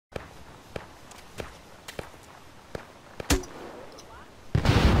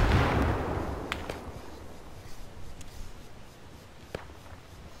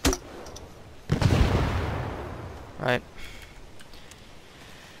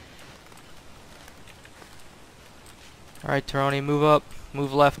Alright, Taroni, move up.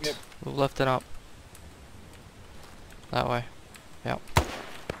 Move left. Yep. Move left and up. That way. Yep.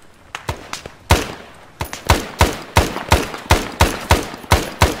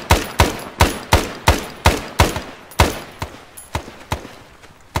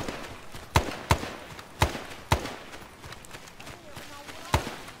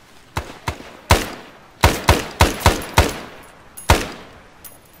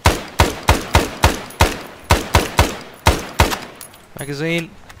 Magazine.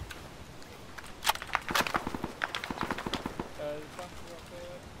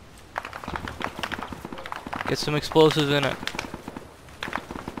 Get some explosives in it.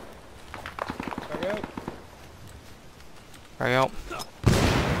 Hurry out.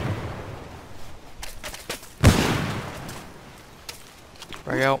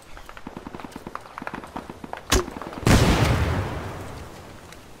 Hurry out.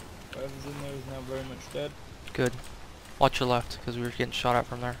 Whoever's in there is now very much dead. Good. Watch your left, because we were getting shot at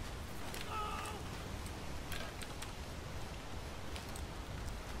from there.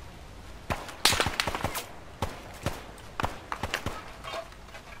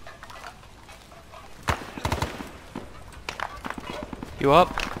 You up?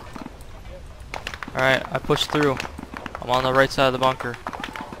 Alright, I pushed through. I'm on the right side of the bunker.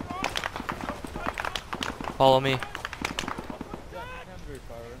 Follow me.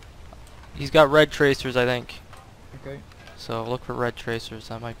 He's got red tracers, I think. Okay. So look for red tracers,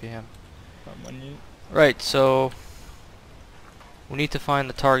 that might be him. You. Right, so we need to find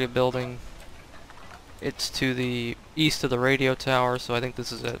the target building. It's to the east of the radio tower, so I think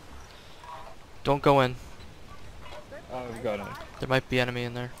this is it. Don't go in. Oh, we've got it. There might be enemy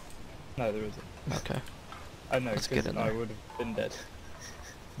in there. No, there isn't. Okay. I know, Let's get because in I there. would have been dead.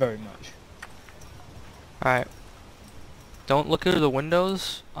 Very much. Alright. Don't look through the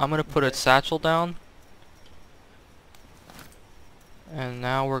windows. I'm gonna put a satchel down. And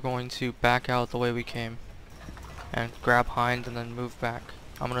now we're going to back out the way we came. And grab Hind and then move back.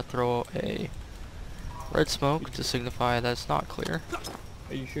 I'm gonna throw a red smoke to signify that it's not clear.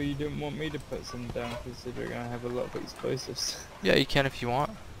 Are you sure you didn't want me to put some down, considering I have a lot of explosives? Yeah, you can if you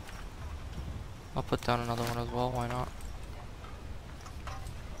want. I'll put down another one as well, why not?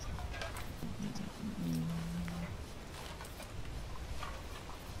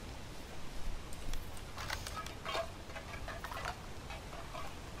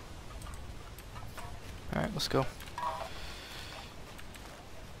 Alright, let's go.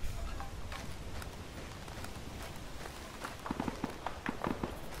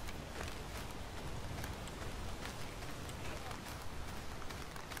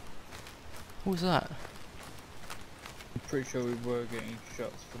 Who's that? I'm pretty sure we were getting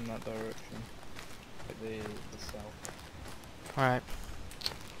shots from that direction. Like the south. Alright.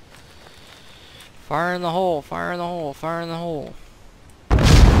 Fire in the hole, fire in the hole, fire in the hole.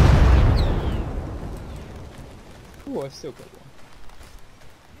 Oh, I've still got one.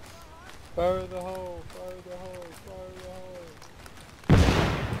 Fire the hole, fire the hole, fire the hole.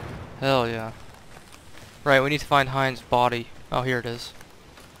 Hell yeah. Right, we need to find Hind's body. Oh, here it is.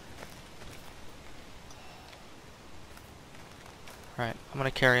 Right, I'm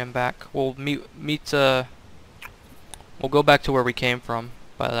gonna carry him back. We'll we'll go back to where we came from,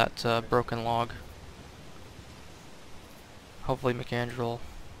 by that broken log. Hopefully McAndrew will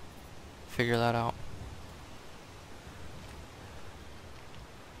figure that out.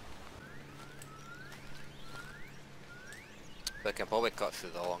 We can probably cut through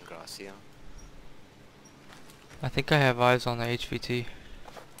the long grass here. I think I have eyes on the HVT.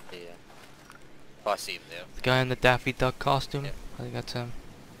 Yeah. Oh, I see him there. The guy in the Daffy Duck costume. Yep. I think that's him.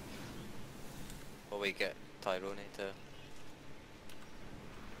 Will we get Tyrone to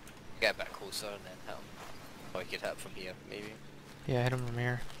get a bit closer and then hit him? Or we could hit from here, maybe. Yeah, hit him from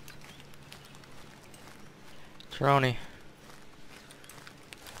here. Taroni.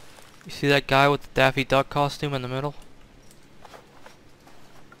 You see that guy with the Daffy Duck costume in the middle?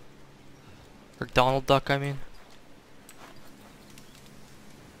 Or Donald Duck, I mean.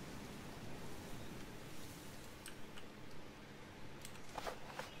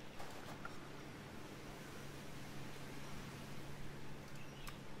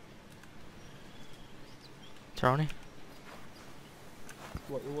 Taroni?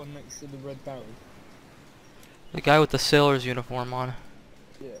 What, the one next to the red barrel? The guy with the sailor's uniform on.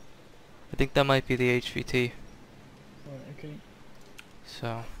 Yeah. I think that might be the HVT. Right, okay.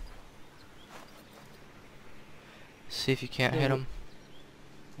 So. See if you can't hit him.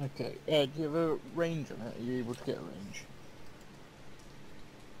 Okay, do you have a range on it? Are you able to get a range?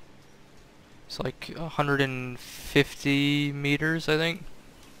 It's like 150 meters, I think.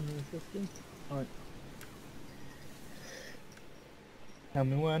 150? Alright. Tell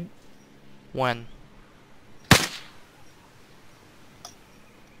me when. When?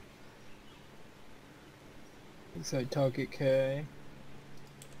 Looks like target K.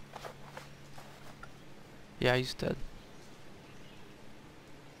 Yeah, he's dead.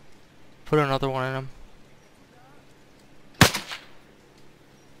 Put another one in him.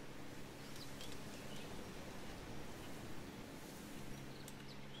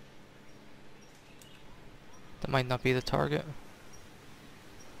 That might not be the target.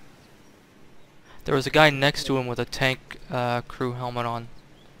 There was a guy next to him with a tank crew helmet on.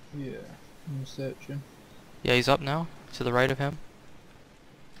 Yeah, I'm searching. Yeah, he's up now. To the right of him.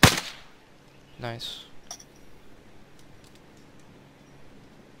 Nice.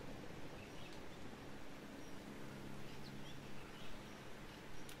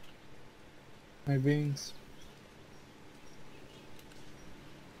 My beans.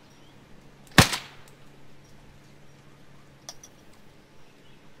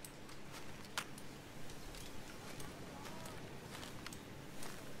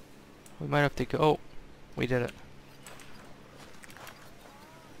 We might have to go. Oh, we did it.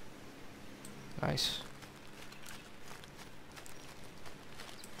 Nice.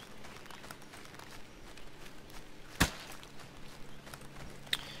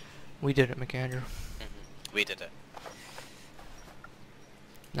 We did it, McAndrew. We did it.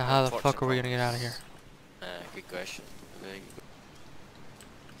 Now how the fuck are we gonna get out of here? Good question. Very good.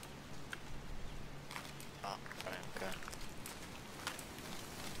 Ah, right, okay.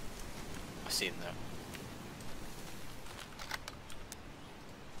 I see him there.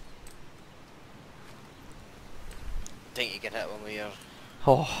 Think you can hit one with your...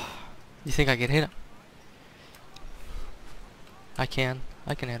 Oh, you think I can hit him? I can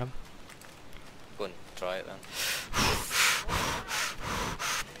hit him. Go and try it then.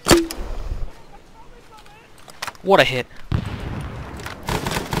 What a hit.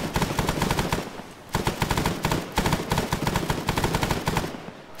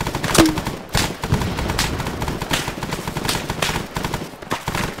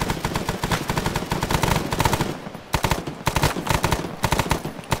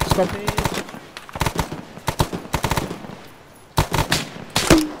 Stop it!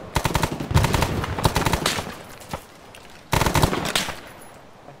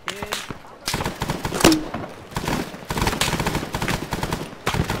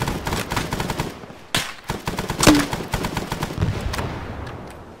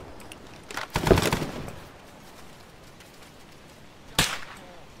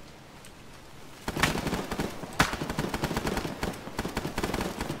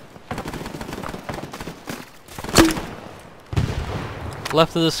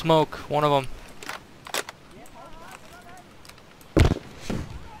 Left of the smoke, one of them.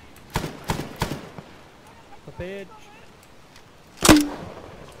 Sabotage.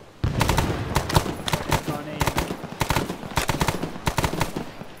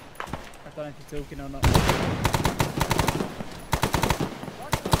 I don't know if you're talking or not.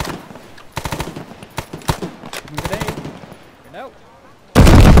 Grenade. No.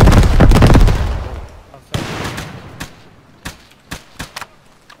 Oh, sorry.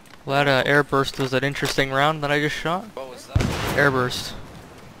 Well, that airburst was an interesting round that I just shot. What was that? Airburst.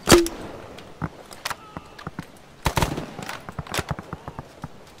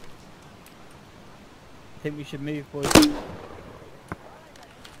 I think we should move, boys.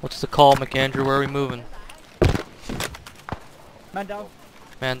 What's the call, McAndrew? Where are we moving? Man down.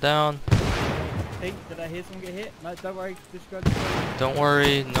 Man down. Hey, did I hear someone get hit? No, don't worry. Just go. Don't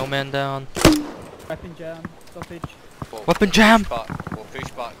worry, no man down. Weapon jam. Stoppage. Weapon jam! We'll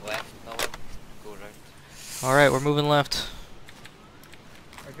push back left. No, we'll go round. Alright, we're moving left.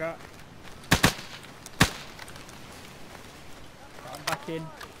 I got. I'm back in.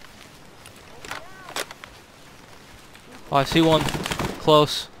 Oh, I see one.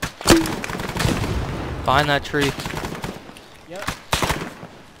 Close. Behind that tree. Yep.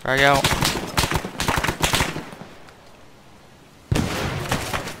 Drag out.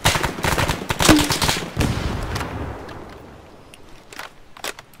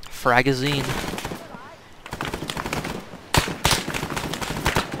 Fragazine.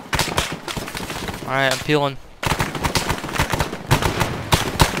 Alright, I'm peeling.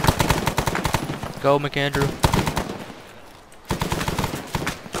 Go, McAndrew.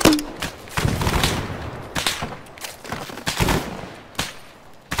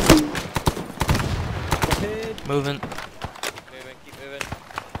 Moving. Moving, keep moving.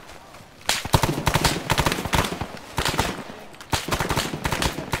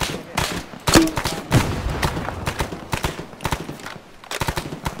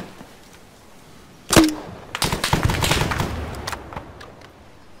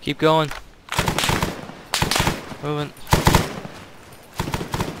 Keep going. Moving.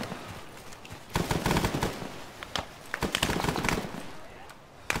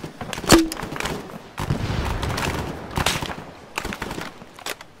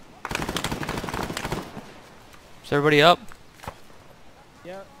 Is everybody up?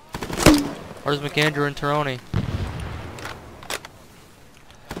 Yeah. Where's McAndrew and Taroni?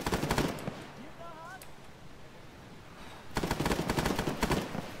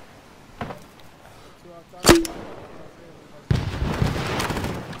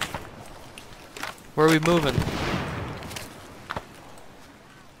 Where are we moving?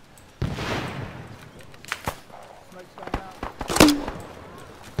 Smoke's going out.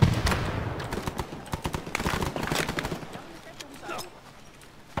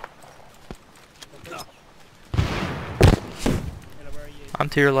 Where are you? I'm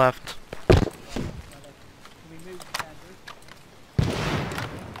to your left. Can we move, Andrew?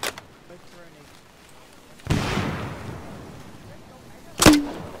 Where's Taroni?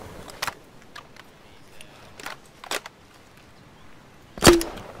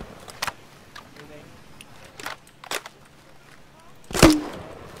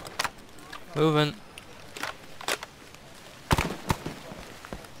 Moving.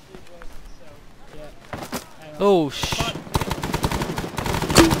 Oh sh.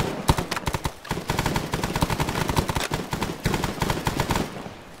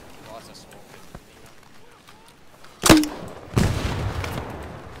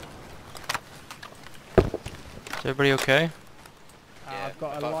 Is everybody okay? I've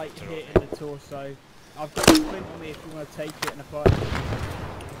got a light hit in the torso. I've got a splint on me if you want to take it and apply it.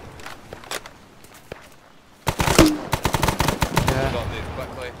 Yeah. Gotta move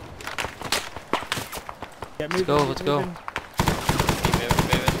quickly. Yeah, Let's go, let's go. Keep moving,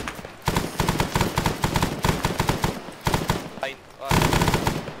 moving. Fine.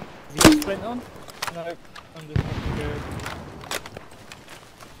 Have you got a splint on? No, I'm just fucking good.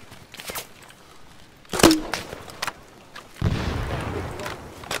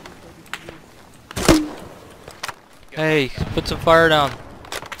 Hey, put some fire down.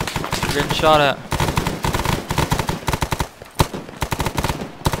 You're getting shot at.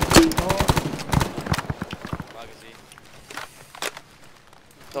 Magazine.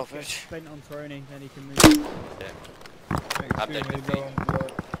 Stoppage. Splint on Taroni, then he can move. Yeah. I'm down with feet.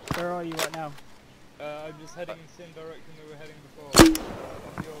 Where are you right now? I'm just heading in the same direction we were heading before.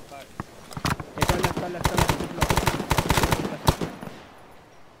 On your back. Yeah, go left, go left, go left. Keep left.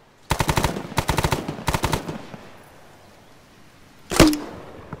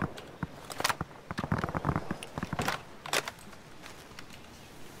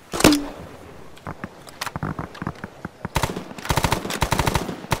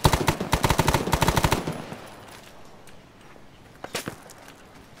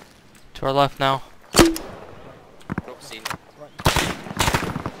 To our left now. Rope scene.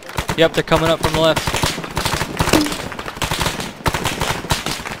 Yep, they're coming up from the left.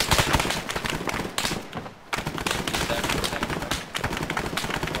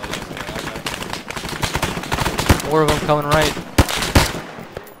 More of them coming right.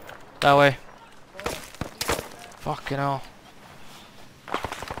 That way. Fucking hell.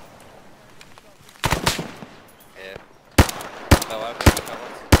 Yeah. No, I'm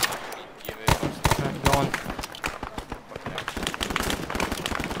you move first. Alright, going.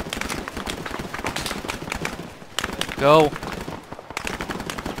 Go.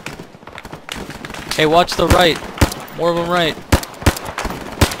 Hey, watch the right. More of them right.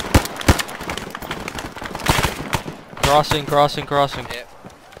 Crossing, crossing, crossing. Yep.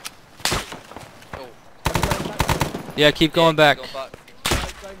 Oh. Yeah, keep going back. Go back.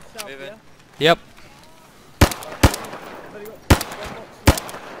 Going south, Moving. Yep.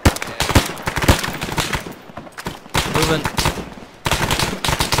 Moving.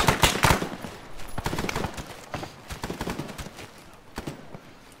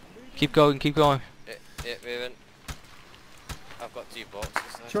 Keep going, keep going. Yeah, moving. I've got 2 boxes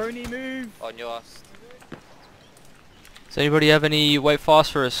now. Taroni, move! On your last. Does anybody have any white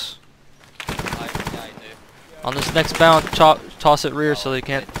phosphorus? Yeah, I do. On this next bound, toss it rear so they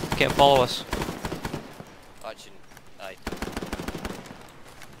can't follow us. Actually, aye.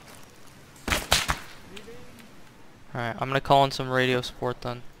 Alright, I'm gonna call in some radio support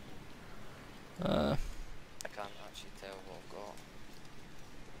then. I can't actually tell what I've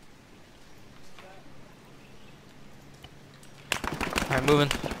got. Alright,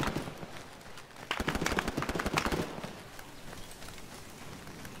 moving.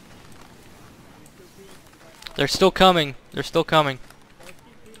 They're still coming. They're still coming.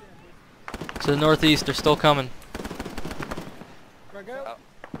 To the northeast, they're still coming. Right, go.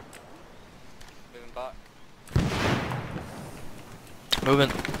 Moving.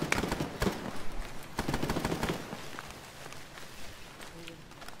 I've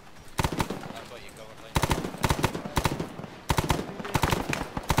got you covered, mate.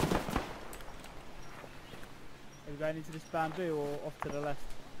 Are we going into this bamboo or off to the left?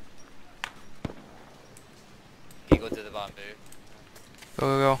 You go to the bamboo. Go,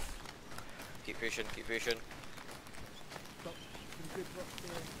 go, go. Keep pushing, keep pushing. Got some good rocks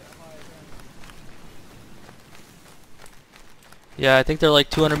here that are higher ground. Yeah, I think they're like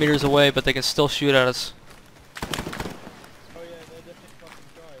 200 meters away, but they can still shoot at us. Oh yeah, they're definitely fucking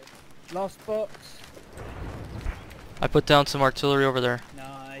trying. Last box. I put down some artillery over there.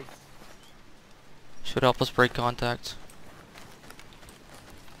 Nice. Should help us break contact.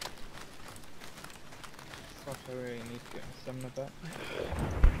 Fuck, I really need to get some of that.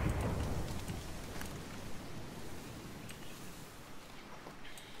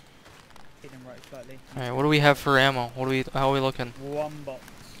 Hit him right slightly. Alright, what do we have for ammo? How are we looking? One box.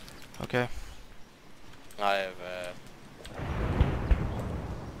 Okay. I have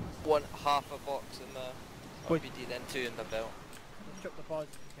one half a box in the Wait. RPD, then 2 in the belt. Let's drop the bars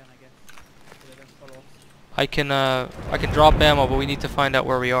if we can, I guess. So they don't follow us. I can drop ammo, but we need to find out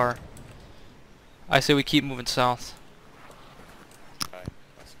where we are. I say we keep moving south. Right,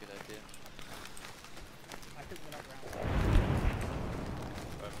 that's a good idea. I think we're not round.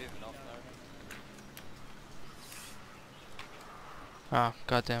 We're moving off now. Ah,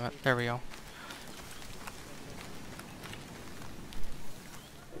 god damn it. There we go.